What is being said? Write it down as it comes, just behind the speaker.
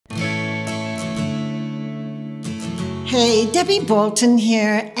Hey, Debbie Bolton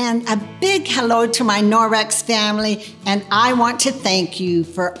here, and a big hello to my Norwex family, and I want to thank you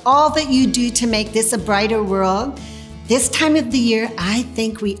for all that you do to make this a brighter world. This time of the year, I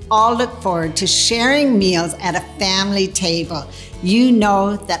think we all look forward to sharing meals at a family table. You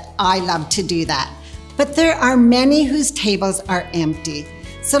know that I love to do that. But there are many whose tables are empty.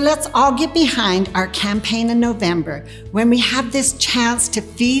 So let's all get behind our campaign in November when we have this chance to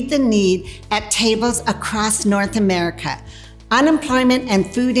feed the need at tables across North America. Unemployment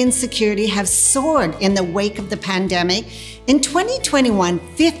and food insecurity have soared in the wake of the pandemic. In 2021,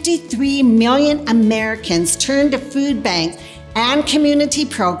 53 million Americans turned to food banks and community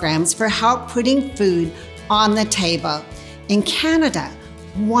programs for help putting food on the table. In Canada,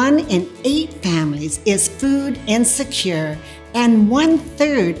 1 in 8 families is food insecure, and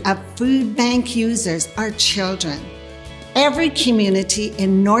 1/3 of food bank users are children. Every community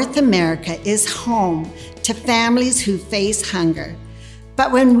in North America is home to families who face hunger.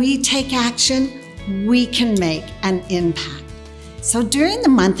 But when we take action, we can make an impact. So during the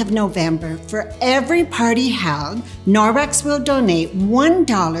month of November, for every party held, Norwex will donate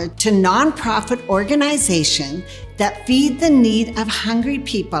 $1 to nonprofit organizations that feed the need of hungry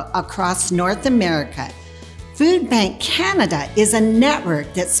people across North America. Food Bank Canada is a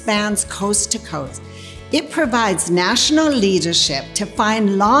network that spans coast to coast. It provides national leadership to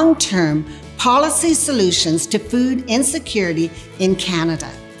find long-term policy solutions to food insecurity in Canada.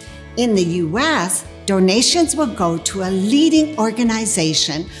 In the US, donations will go to a leading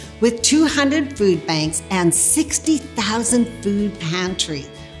organization with 200 food banks and 60,000 food pantries.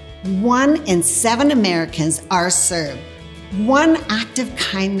 1 in 7 Americans are served, one act of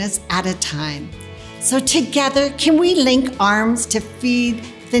kindness at a time. So together, can we link arms to feed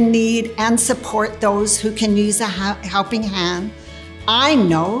the need and support those who can use a helping hand? I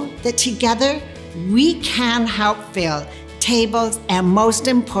know that together, we can help fill tables and most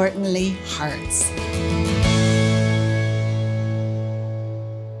importantly, hearts.